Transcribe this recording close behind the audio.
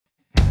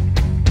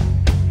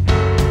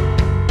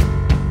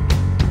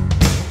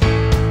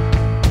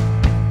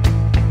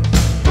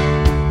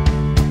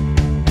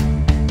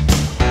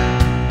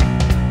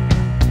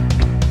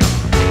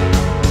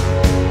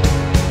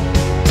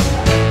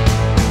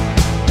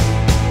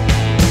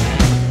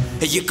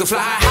You can fly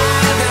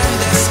higher than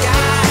the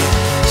sky,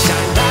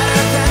 shine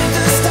brighter than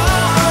the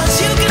stars.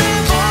 You can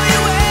have all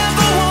you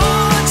ever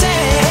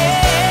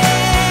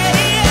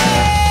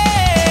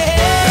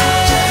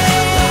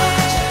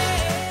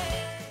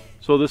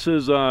wanted. So this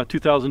is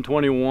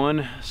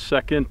 2021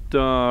 second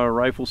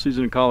rifle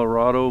season in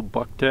Colorado,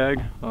 buck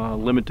tag,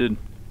 limited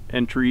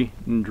entry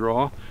and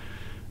draw,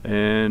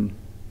 and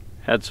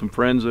had some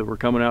friends that were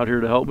coming out here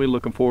to help me.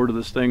 Looking forward to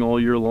this thing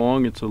all year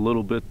long. It's a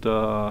little bit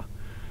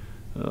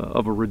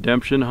of a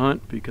redemption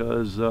hunt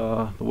because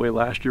the way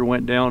last year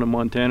went down in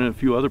Montana and a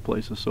few other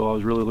places, so I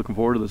was really looking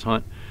forward to this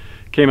hunt.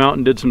 Came out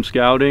and did some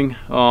scouting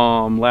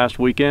last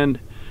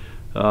weekend.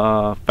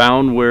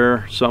 Found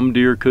where some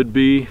deer could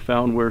be,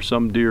 found where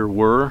some deer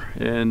were,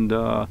 and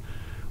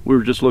we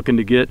were just looking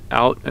to get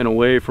out and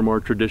away from our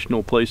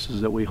traditional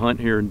places that we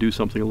hunt here and do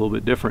something a little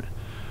bit different.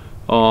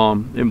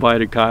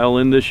 Invited Kyle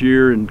in this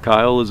year, and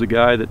Kyle is a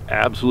guy that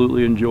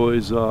absolutely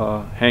enjoys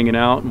hanging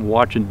out and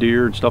watching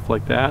deer and stuff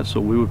like that, so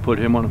we would put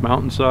him on a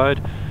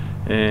mountainside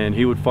and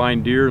he would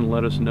find deer and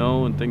let us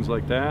know and things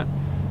like that.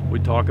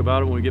 We'd talk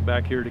about it when we get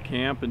back here to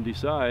camp and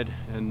decide,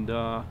 and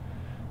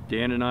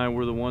Dan and I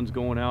were the ones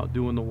going out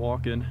doing the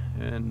walking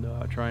and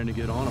trying to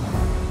get on them.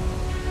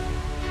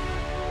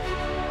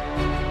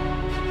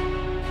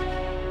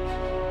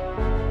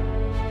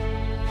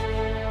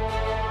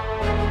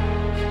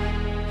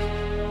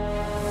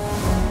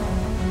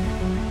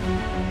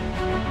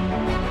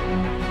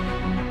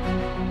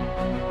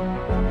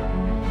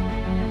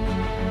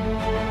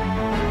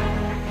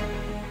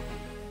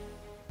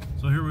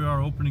 So here we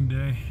are, opening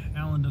day.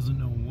 Alan doesn't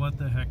know what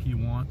the heck he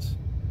wants.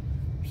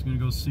 Just gonna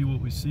go see what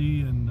we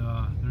see, and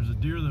there's a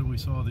deer that we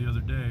saw the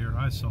other day, or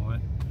I saw it.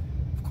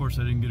 Of course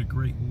I didn't get a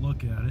great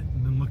look at it,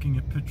 and then looking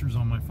at pictures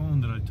on my phone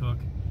that I took,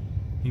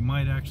 he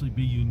might actually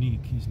be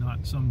unique. He's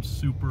not some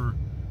super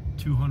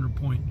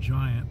 200-point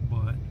giant,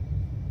 but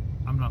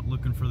I'm not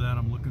looking for that.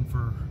 I'm looking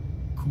for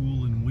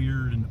cool and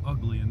weird and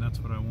ugly, and that's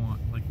what I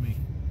want, like me.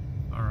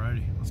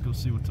 Alrighty, let's go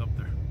see what's up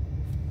there.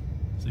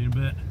 See you in a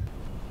bit.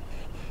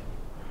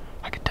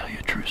 I could tell you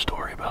a true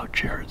story about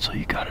Jared, so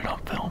you got it on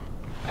film.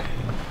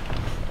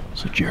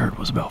 So Jared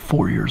was about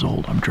 4 years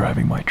old. I'm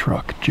driving my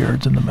truck.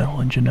 Jared's in the middle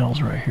and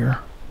Janelle's right here.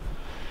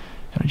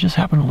 And I just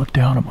happened to look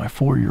down at my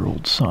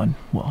 4-year-old son.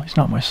 Well, he's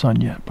not my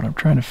son yet, but I'm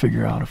trying to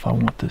figure out if I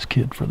want this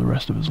kid for the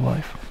rest of his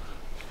life.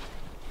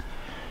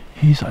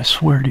 He's, I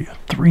swear to you,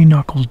 3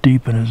 knuckles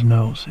deep in his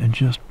nose, and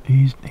just,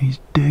 he's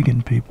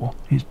digging, people.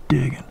 He's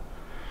digging.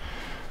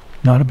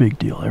 Not a big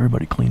deal.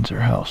 Everybody cleans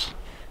their house.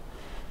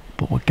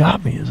 But what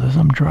got me is, as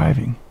I'm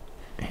driving,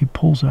 he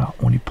pulls out.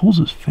 When he pulls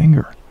his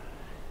finger,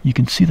 you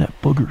can see that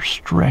booger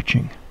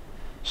stretching,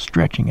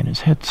 and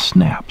his head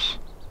snaps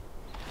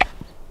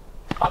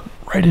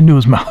right into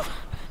his mouth.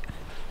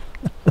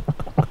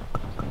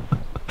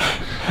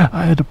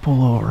 I had to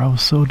pull over. I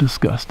was so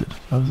disgusted.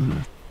 I was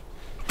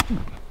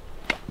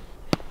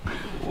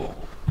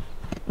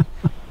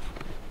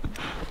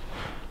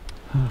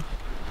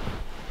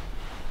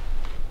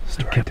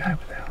Story time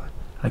with Alan.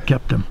 I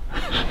kept him.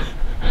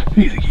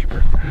 He's a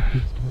keeper.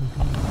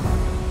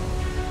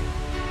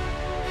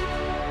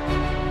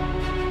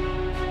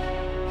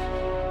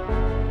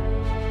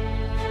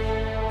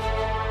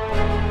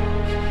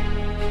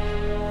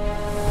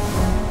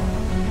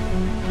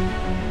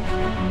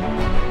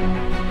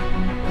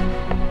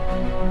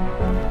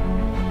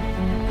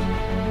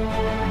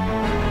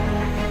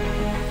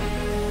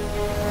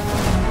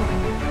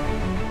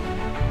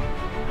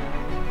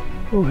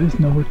 Oh, his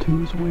number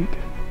 2 is weak.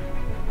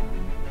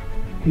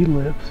 He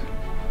lives.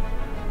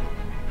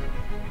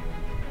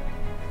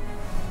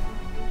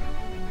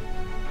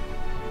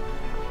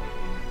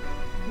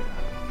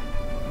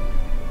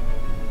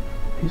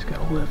 He's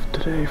gonna live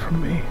today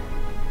from me.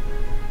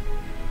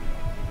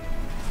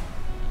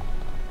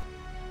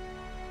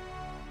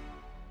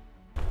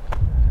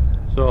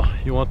 So,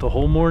 you want the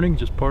whole morning?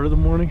 Just part of the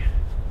morning?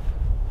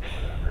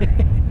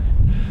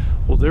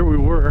 Well, there we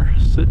were,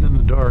 sitting in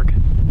the dark.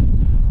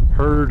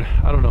 Heard,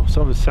 I don't know,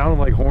 something sounded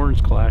like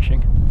horns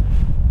clashing.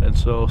 And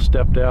so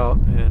stepped out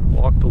and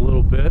walked a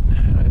little bit.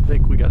 I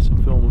think we got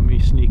some film of me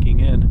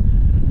sneaking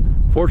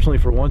in. Fortunately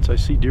for once, I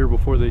see deer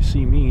before they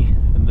see me.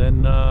 And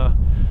then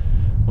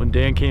when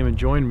Dan came and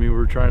joined me, we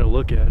were trying to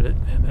look at it.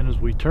 And then as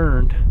we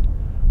turned,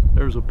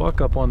 there was a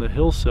buck up on the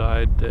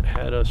hillside that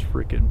had us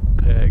freaking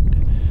pegged.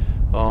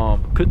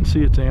 Couldn't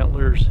see its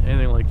antlers,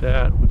 anything like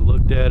that. We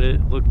looked at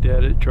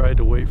it, tried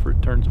to wait for it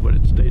to turn, but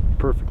it stayed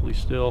perfectly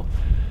still.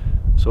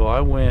 So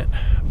I went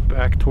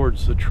back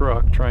towards the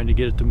truck, trying to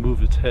get it to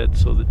move its head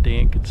so that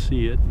Dan could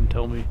see it and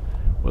tell me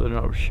whether or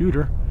not it was a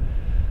shooter.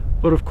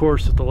 But of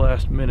course, at the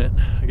last minute,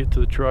 I get to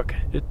the truck,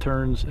 it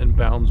turns and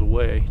bounds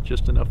away,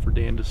 just enough for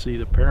Dan to see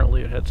that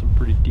apparently it had some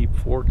pretty deep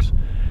forks,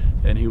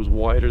 and he was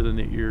wider than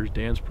the ears.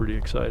 Dan's pretty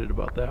excited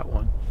about that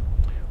one.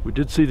 We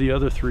did see the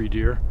other 3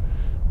 deer.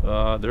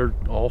 They're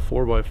all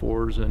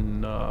 4x4s,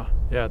 and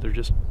yeah, they're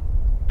just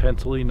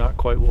pencily, not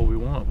quite what we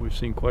want. We've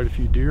seen quite a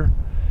few deer.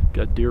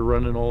 Got deer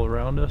running all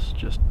around us,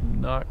 just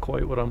not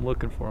quite what I'm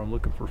looking for. I'm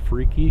looking for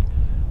freaky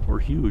or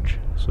huge,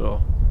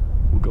 so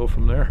we'll go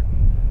from there.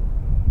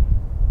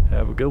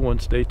 Have a good one.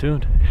 Stay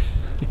tuned.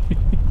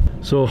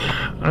 So,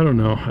 I don't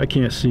know. I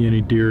can't see any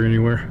deer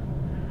anywhere.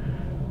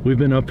 We've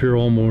been up here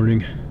all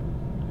morning.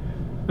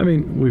 I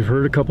mean, we've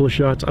heard a couple of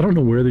shots. I don't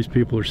know where these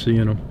people are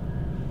seeing them.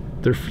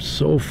 They're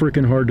so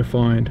freaking hard to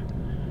find.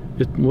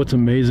 What's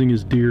amazing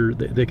is deer,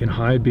 they can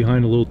hide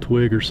behind a little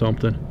twig or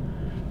something.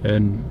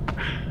 And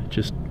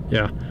just,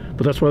 yeah.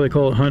 But that's why they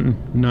call it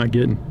hunting, not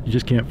getting. You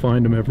just can't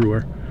find them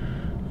everywhere.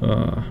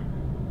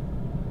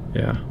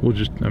 Yeah, we'll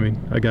just, I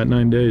mean, I got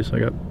 9 days. I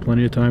got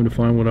plenty of time to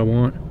find what I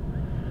want.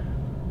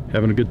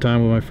 Having a good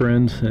time with my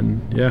friends,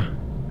 and yeah.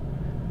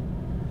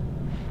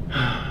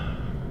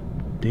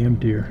 Damn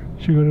deer.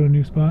 Should we go to a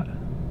new spot?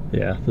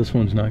 Yeah, this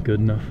one's not good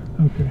enough.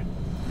 Okay.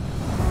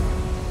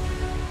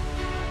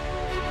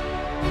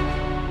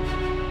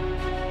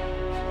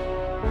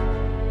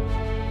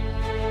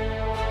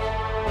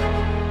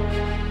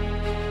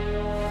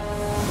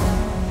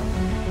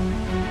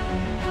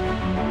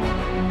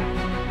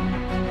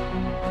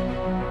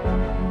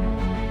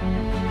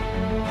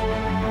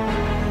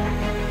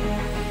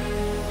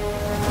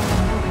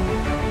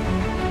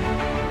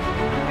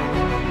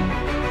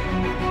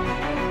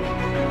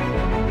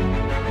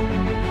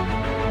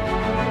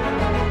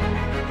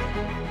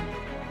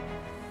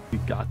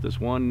 Got this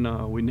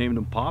one, we named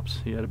him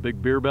Pops. He had a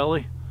big beer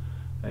belly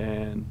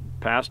and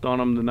passed on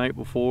him the night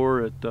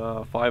before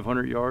at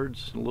 500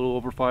 yards, a little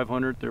over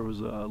 500. There was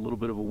a little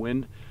bit of a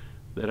wind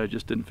that I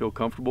just didn't feel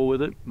comfortable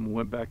with it, and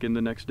went back in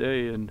the next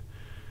day, and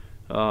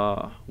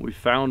we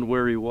found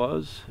where he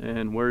was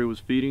and where he was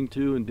feeding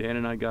to, and Dan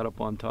and I got up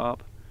on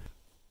top.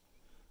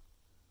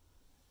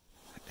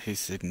 He's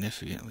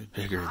significantly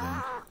bigger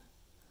than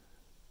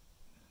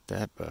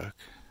that buck.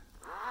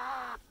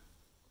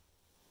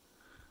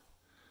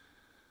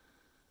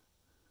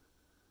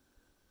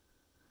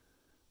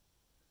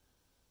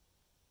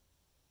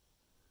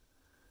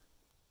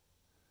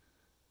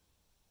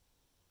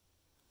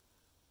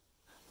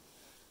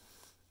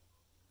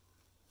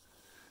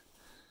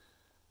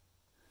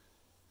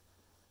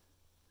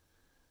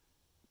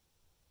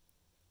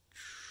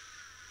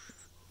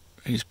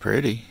 He's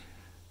pretty.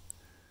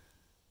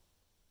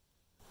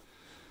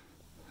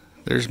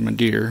 There's my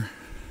deer.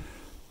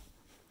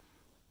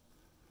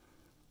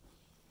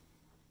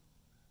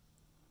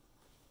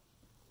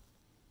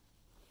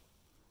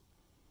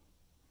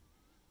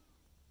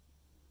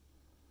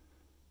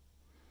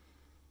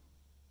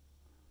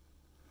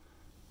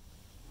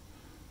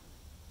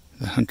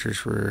 The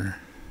hunters were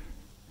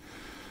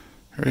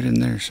right in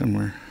there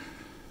somewhere.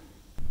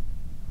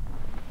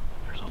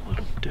 There's a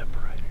little dip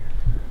right here.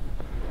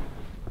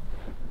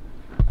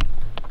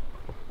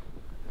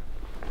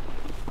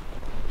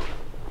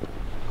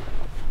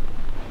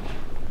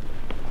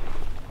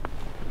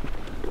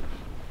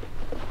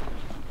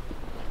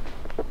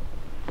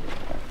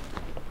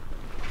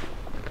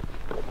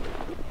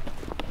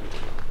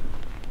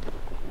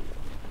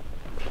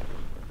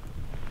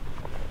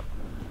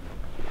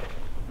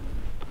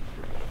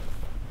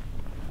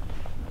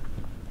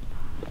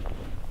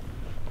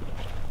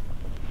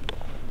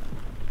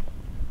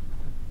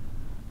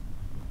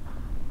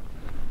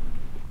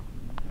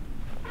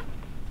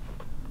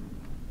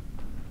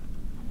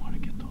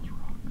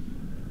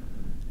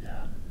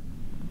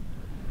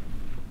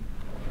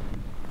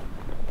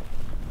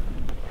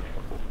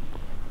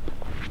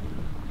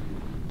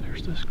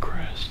 This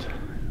crest.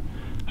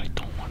 I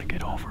don't want to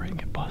get over it and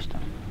get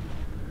busted.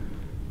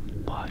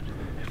 But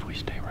if we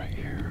stay right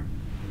here,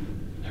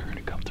 they're going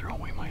to come through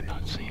and we might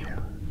not see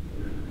them.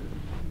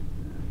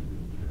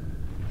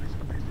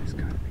 There's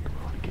got to be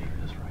a lot of game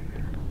this right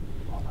here.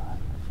 Hold on.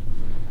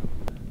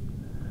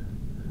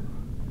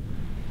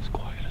 As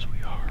quiet as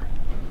we are.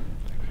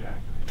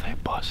 Exactly. If they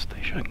bust,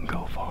 they shouldn't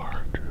go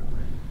far. True.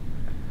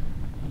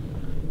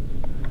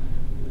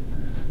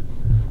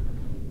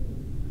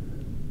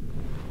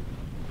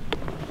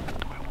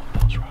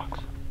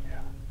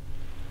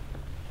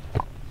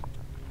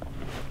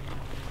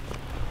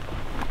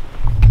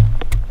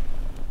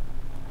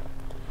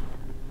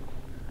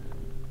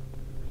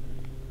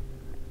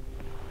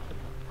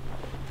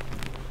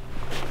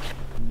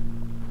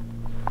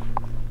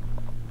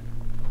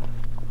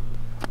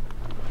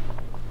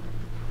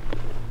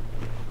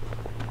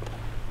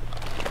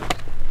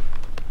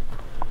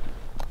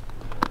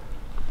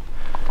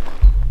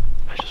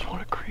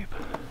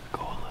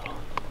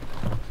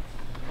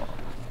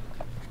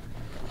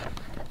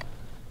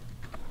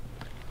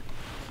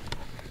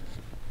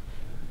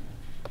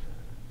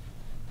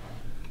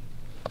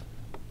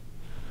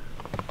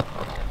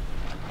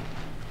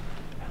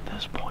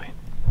 Point,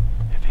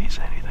 if he's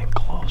anything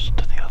close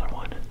to the other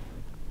one,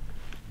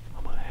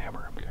 I'm gonna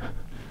hammer him.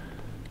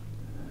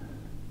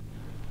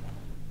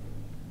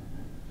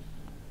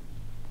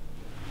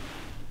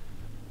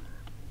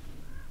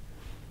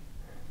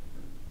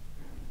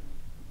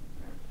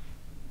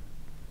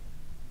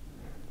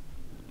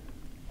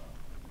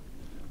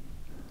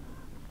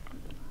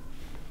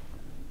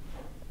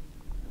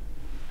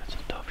 It's a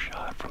tough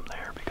shot from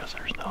there because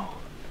there's no.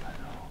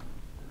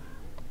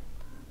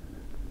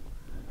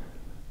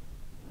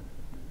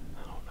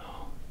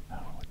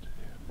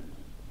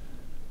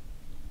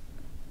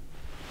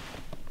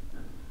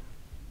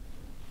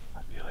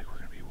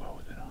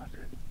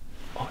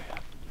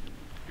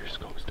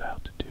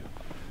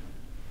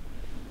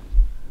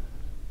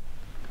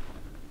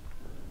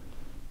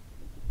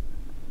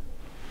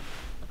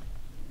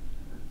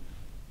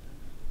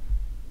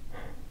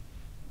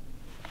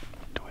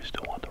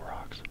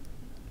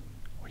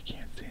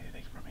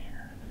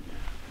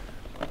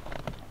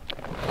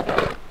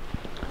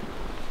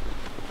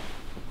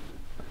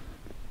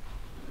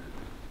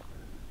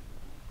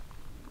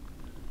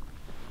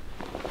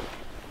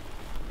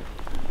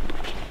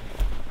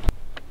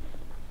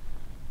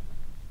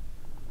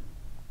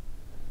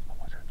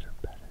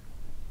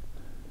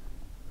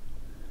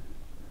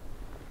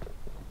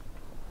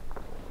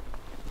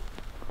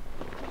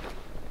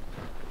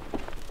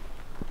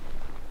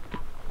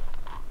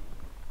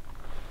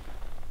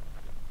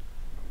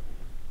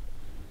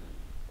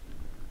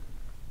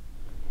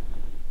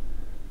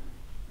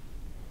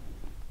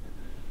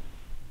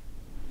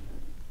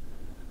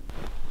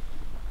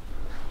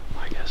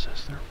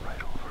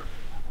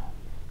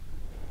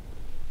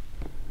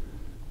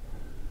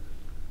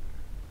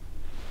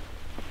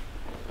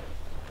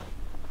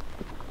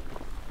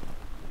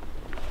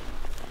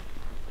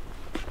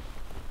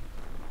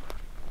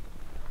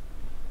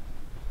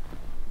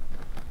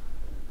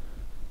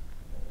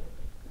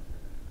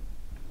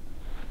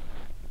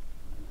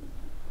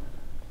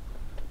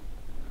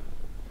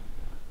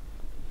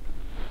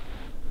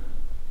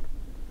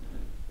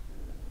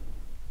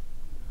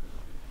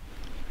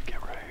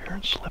 here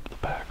and slip the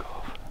back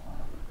off.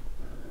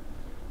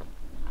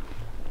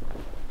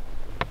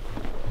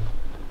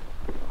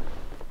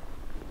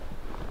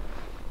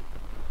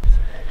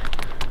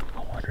 I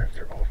wonder if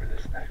they're over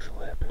this next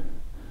lip.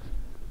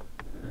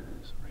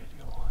 Is the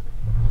radio on?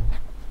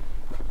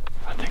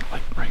 I think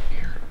like right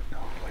here. No,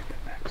 like the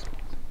next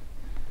one.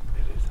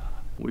 It is on.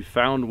 We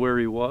found where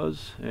he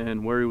was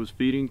and where he was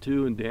feeding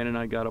to, and Dan and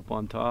I got up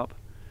on top.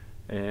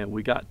 And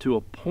we got to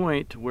a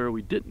point where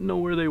we didn't know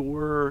where they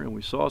were, and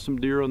we saw some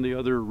deer on the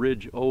other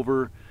ridge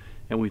over,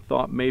 and we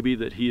thought maybe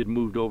that he had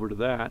moved over to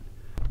that.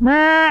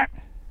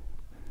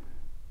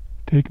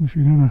 Take him if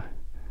you're gonna.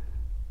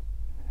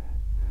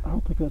 I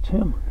don't think that's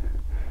him.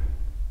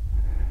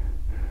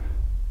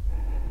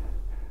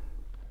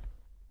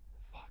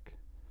 Fuck.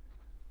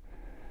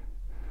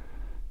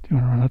 Do you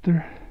wanna run up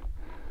there?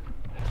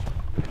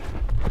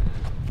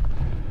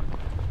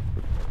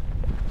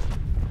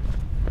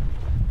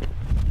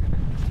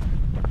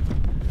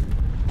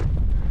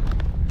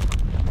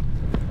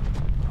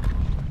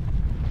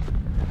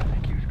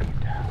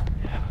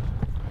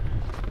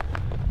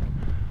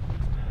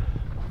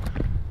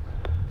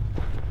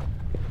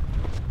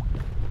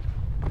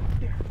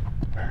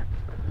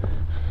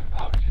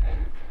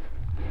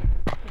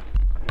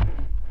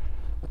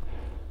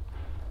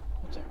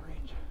 What's that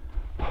range?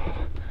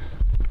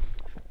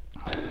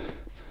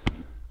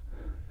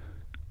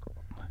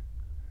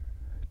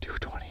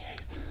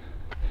 228.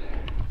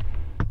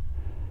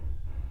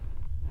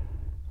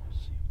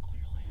 See him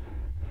clearly.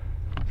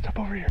 Step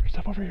over here.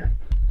 Step over here.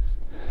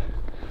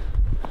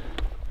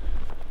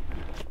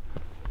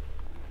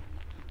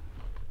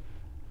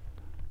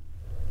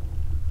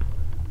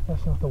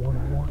 That's not the one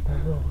I want,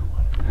 that other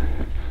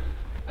one.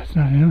 That's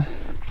not him.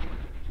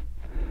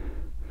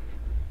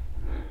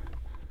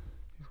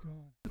 He's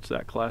gone. It's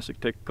that classic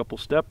take a couple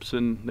steps,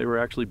 and they were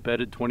actually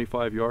bedded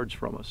 25 yards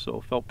from us. So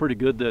it felt pretty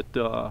good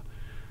that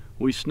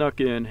we snuck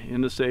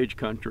in the sage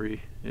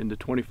country into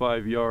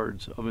 25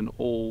 yards of an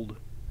old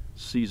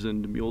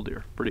seasoned mule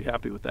deer. Pretty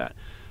happy with that.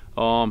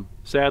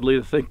 Sadly,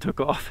 the thing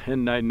took off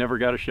and I never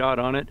got a shot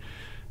on it.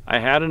 I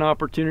had an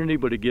opportunity,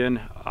 but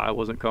again, I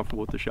wasn't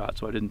comfortable with the shot,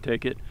 so I didn't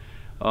take it.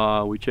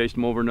 We chased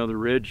him over another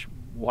ridge,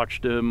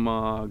 watched him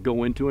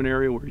go into an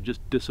area where he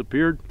just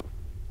disappeared.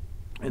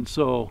 And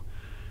so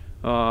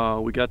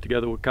we got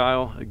together with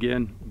Kyle,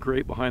 again,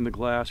 great behind the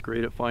glass,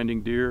 great at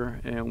finding deer,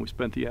 and we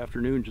spent the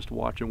afternoon just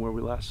watching where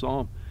we last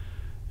saw him.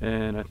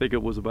 And I think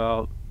it was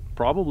about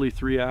probably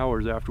 3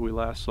 hours after we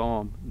last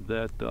saw him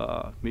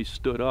that he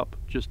stood up,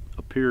 just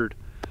appeared.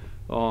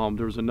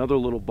 There was another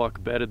little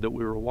buck bedded that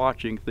we were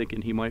watching,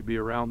 thinking he might be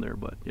around there,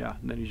 but yeah,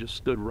 and then he just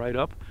stood right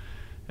up,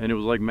 and it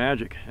was like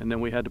magic, and then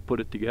we had to put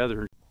it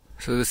together.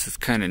 So this is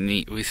kind of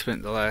neat. We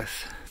spent the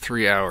last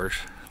 3 hours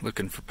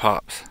looking for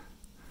pops.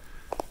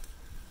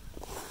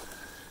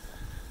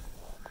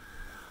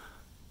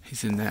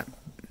 He's in that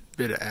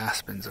bit of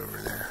aspens over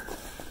there.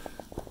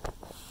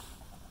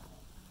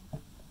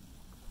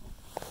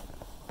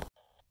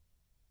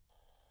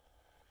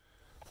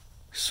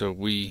 So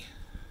we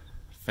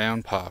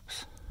found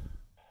pops.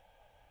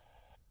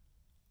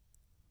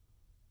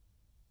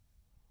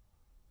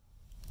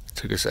 It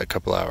took us a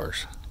couple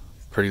hours.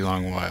 Pretty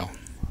long while.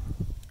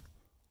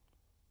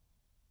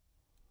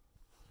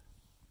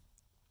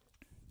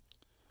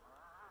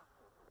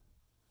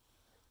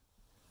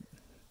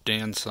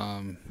 Dan saw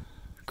him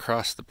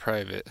cross the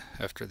private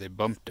after they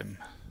bumped him.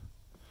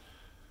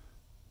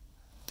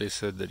 They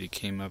said that he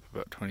came up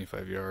about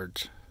 25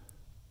 yards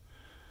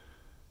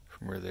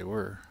from where they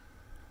were.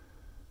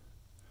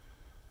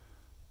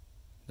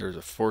 There's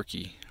a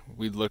forky.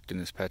 We looked in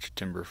this patch of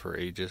timber for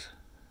ages.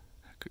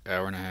 An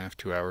hour and a half,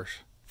 2 hours.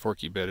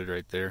 Forky bedded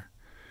right there.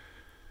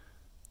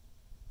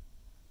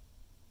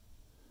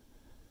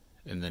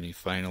 And then he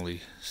finally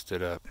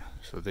stood up.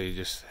 So they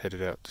just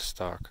headed out to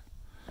stalk.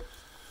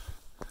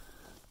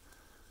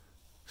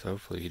 So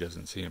hopefully he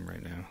doesn't see him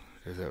right now,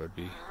 because that would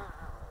be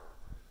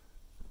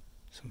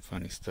some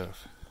funny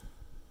stuff.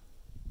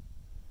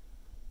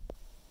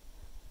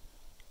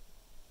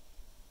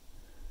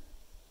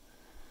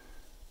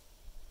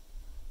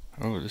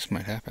 Oh, this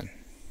might happen.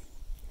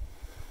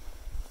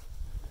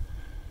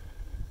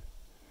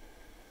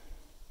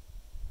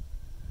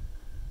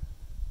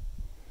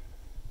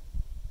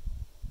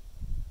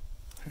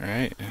 All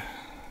right.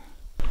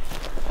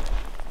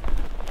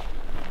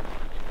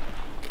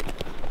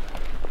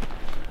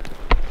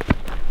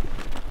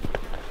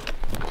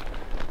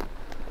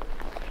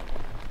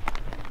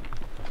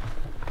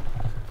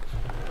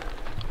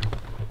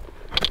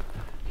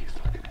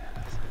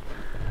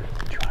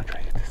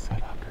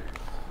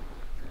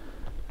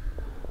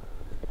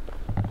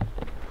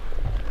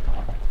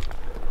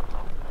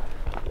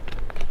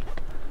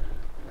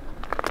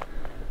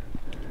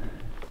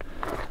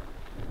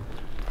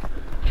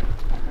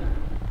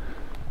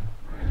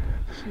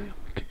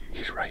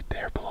 He's right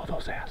there below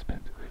those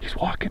aspens. He's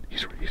walking.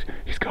 He's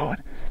going.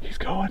 He's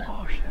going.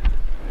 Oh shit.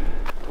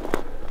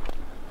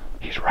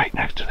 He's right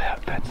next to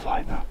that fence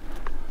line now.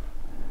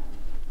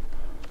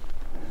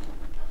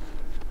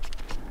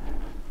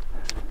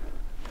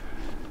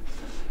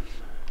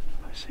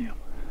 see him.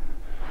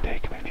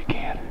 Take him if you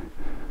can.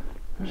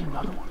 There's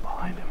another one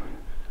behind him.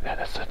 Yeah,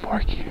 that's the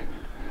forky.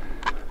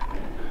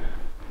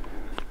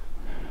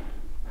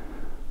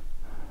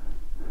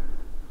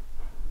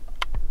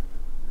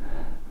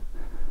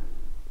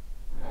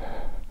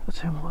 That's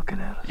him looking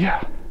at us.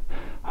 Yeah,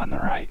 on the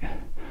right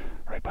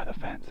by the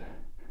fence.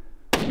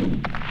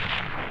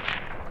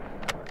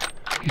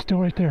 He's still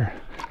right there.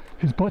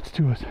 His butt's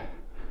to us.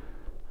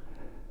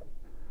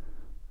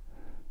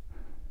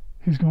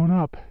 He's going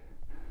up.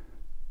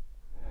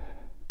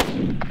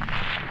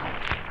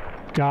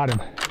 Got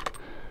him.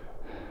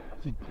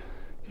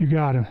 You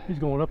got him. He's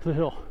going up the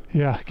hill.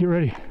 Yeah, get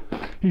ready.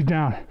 He's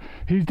down.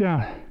 He's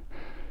down.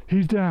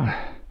 He's down.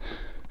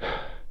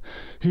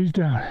 He's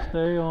down.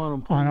 Stay on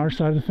him. On our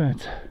side of the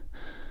fence.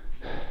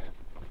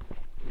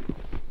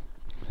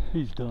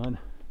 He's done.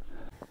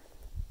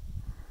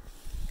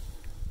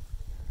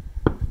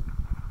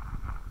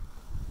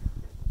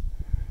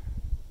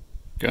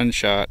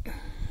 Gunshot.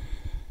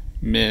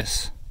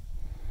 Miss.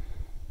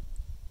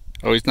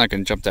 Oh, he's not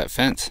going to jump that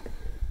fence.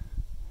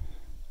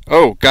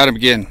 Oh, got him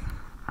again.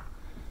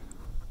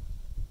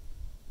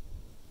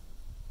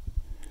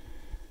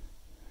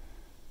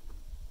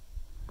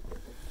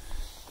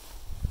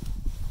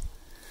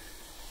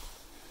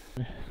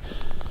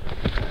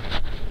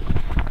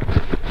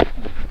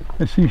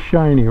 I see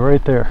shiny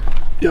right there.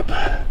 Yep.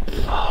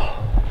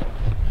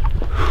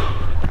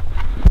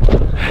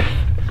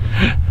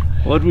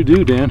 What'd we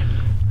do, Dan?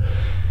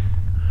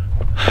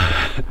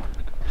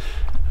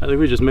 I think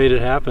we just made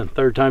it happen.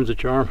 Third time's a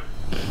charm.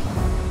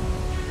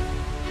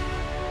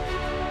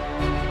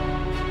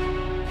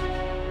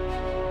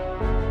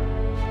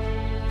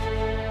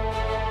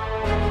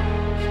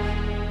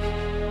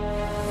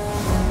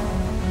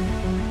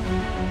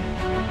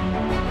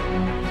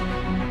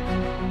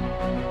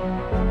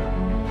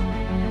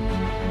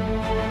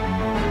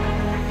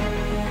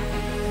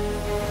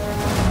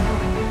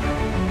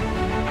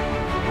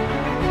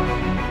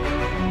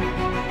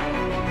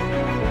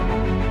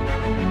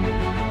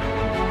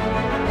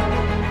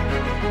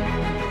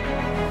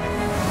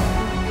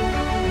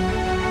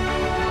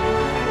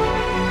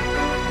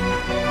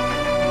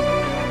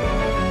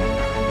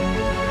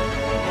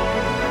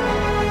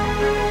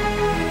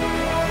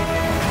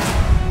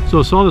 So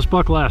I saw this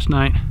buck last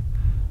night,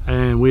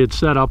 and we had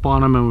set up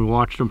on him and we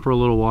watched him for a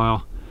little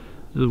while.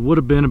 It would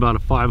have been about a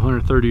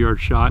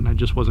 530-yard shot, and I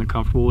just wasn't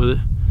comfortable with it,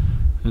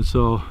 and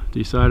so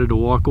decided to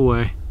walk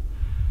away.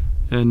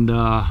 And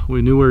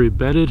we knew where he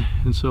bedded,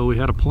 and so we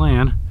had a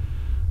plan.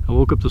 I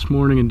woke up this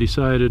morning and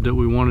decided that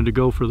we wanted to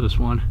go for this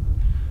one.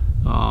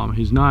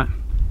 He's not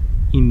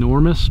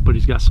enormous, but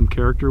he's got some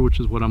character,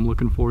 which is what I'm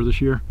looking for this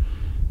year.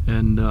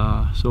 And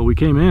so we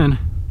came in,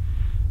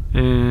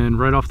 and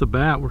right off the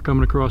bat we're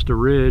coming across a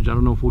ridge. I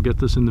don't know if we'll get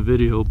this in the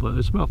video, but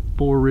it's about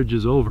 4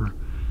 ridges over,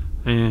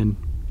 and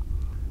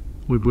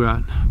we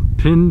got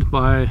pinned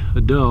by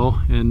a doe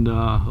and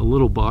a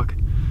little buck.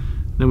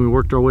 Then we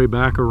worked our way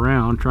back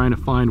around trying to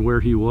find where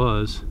he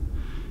was,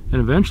 and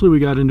eventually we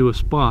got into a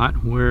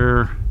spot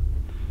where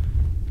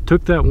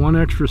took that one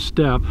extra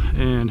step,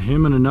 and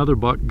him and another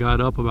buck got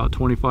up about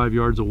 25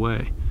 yards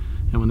away.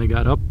 And when they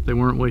got up, they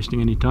weren't wasting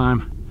any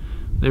time.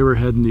 They were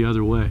heading the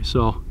other way.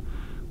 So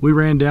we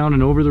ran down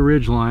and over the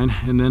ridge line,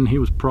 and then he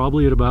was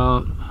probably at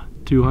about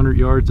 200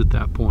 yards at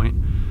that point,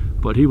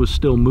 but he was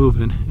still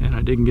moving, and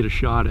I didn't get a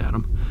shot at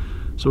him.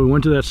 So we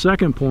went to that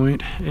second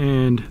point,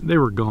 and they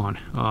were gone.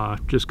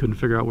 Just couldn't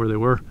figure out where they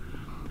were.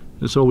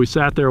 And so we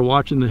sat there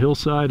watching the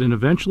hillside, and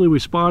eventually we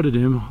spotted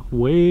him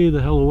way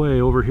the hell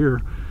away over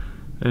here.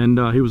 And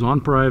he was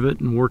on private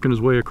and working his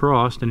way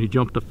across, and he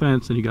jumped the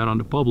fence and he got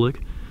onto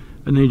public,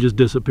 and then he just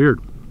disappeared.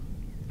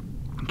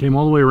 Came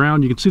all the way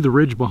around. You can see the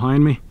ridge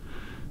behind me.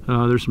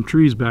 There's some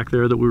trees back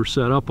there that we were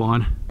set up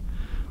on,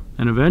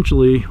 and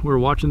eventually we were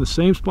watching the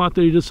same spot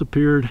that he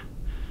disappeared.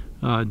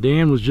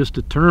 Dan was just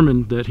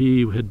determined that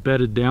he had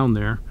bedded down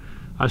there.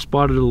 I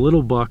spotted a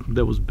little buck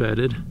that was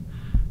bedded,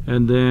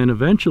 and then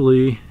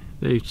eventually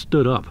they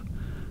stood up,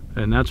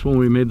 and that's when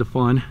we made the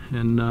fun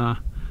and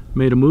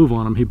made a move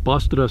on him. He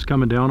busted us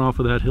coming down off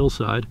of that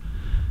hillside,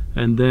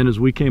 and then as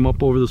we came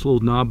up over this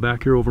little knob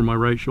back here over my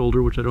right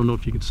shoulder, which I don't know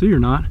if you can see or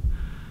not,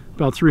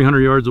 about 300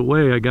 yards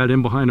away I got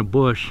in behind a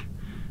bush,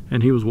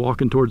 and he was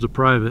walking towards the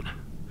private.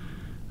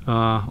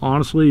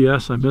 Honestly,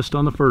 yes, I missed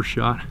on the first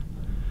shot,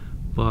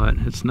 but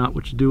it's not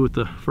what you do with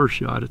the first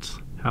shot, it's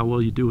how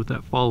well you do with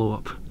that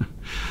follow-up.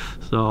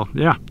 So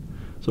yeah,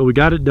 so we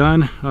got it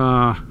done.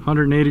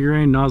 180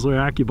 grain Nosler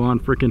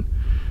Accubon, freaking,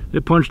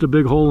 it punched a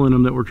big hole in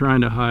him that we're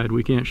trying to hide.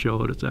 We can't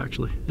show it.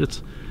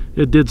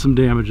 It did some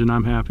damage, and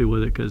I'm happy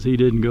with it because he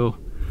didn't go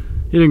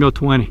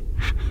 20.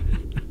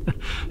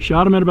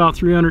 Shot him at about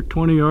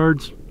 320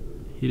 yards.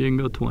 He didn't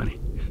go 20.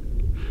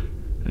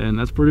 And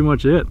that's pretty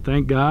much it.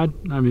 Thank God.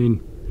 I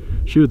mean,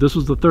 shoot, this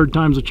was the third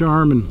time's a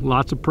charm, and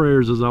lots of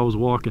prayers as I was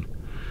walking.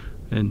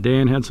 And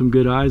Dan had some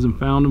good eyes and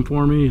found him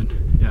for me,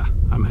 and yeah,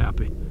 I'm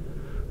happy.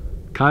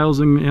 Kyle's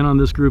in on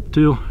this group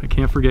too. I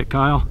can't forget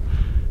Kyle.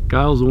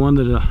 Kyle's the one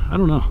that, I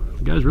don't know,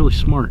 the guy's really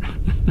smart.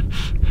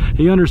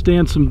 He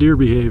understands some deer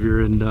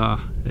behavior, and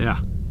yeah,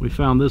 we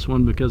found this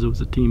one because it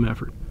was a team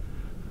effort.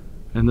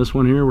 And this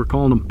one here, we're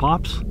calling him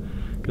Pops,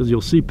 because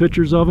you'll see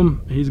pictures of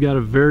him. He's got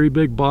a very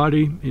big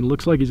body. He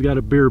looks like he's got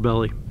a beer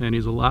belly, and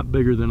he's a lot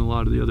bigger than a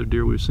lot of the other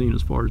deer we've seen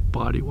as far as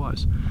body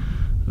wise.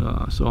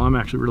 So I'm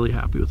actually really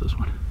happy with this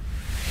one.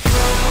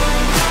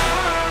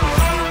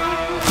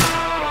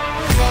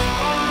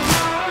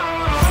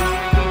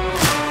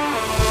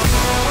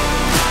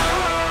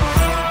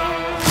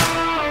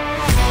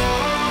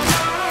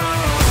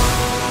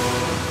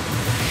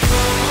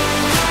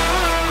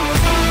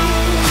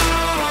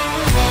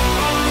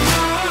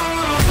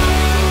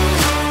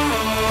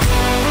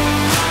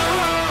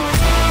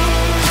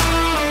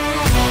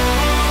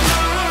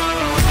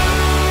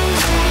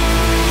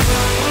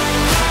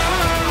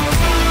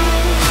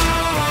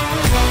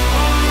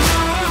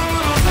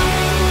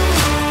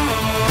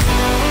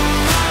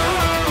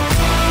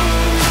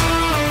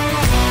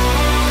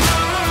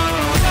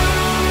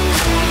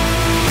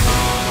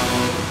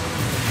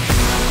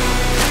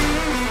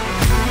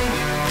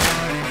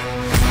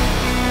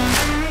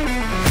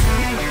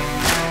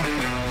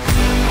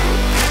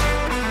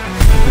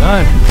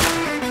 Done.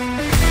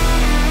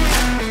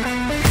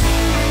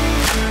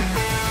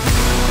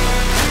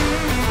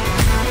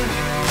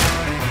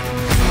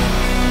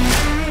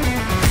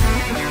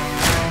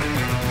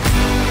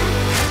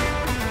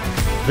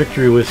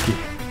 Victory whiskey.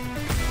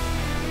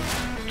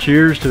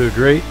 Cheers to a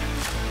great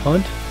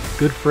hunt,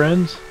 good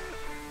friends,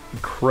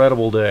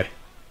 incredible day.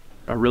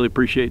 I really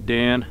appreciate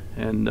Dan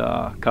and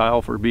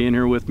Kyle for being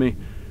here with me.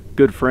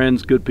 Good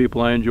friends, good people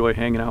I enjoy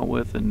hanging out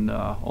with, and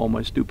all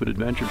my stupid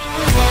adventures.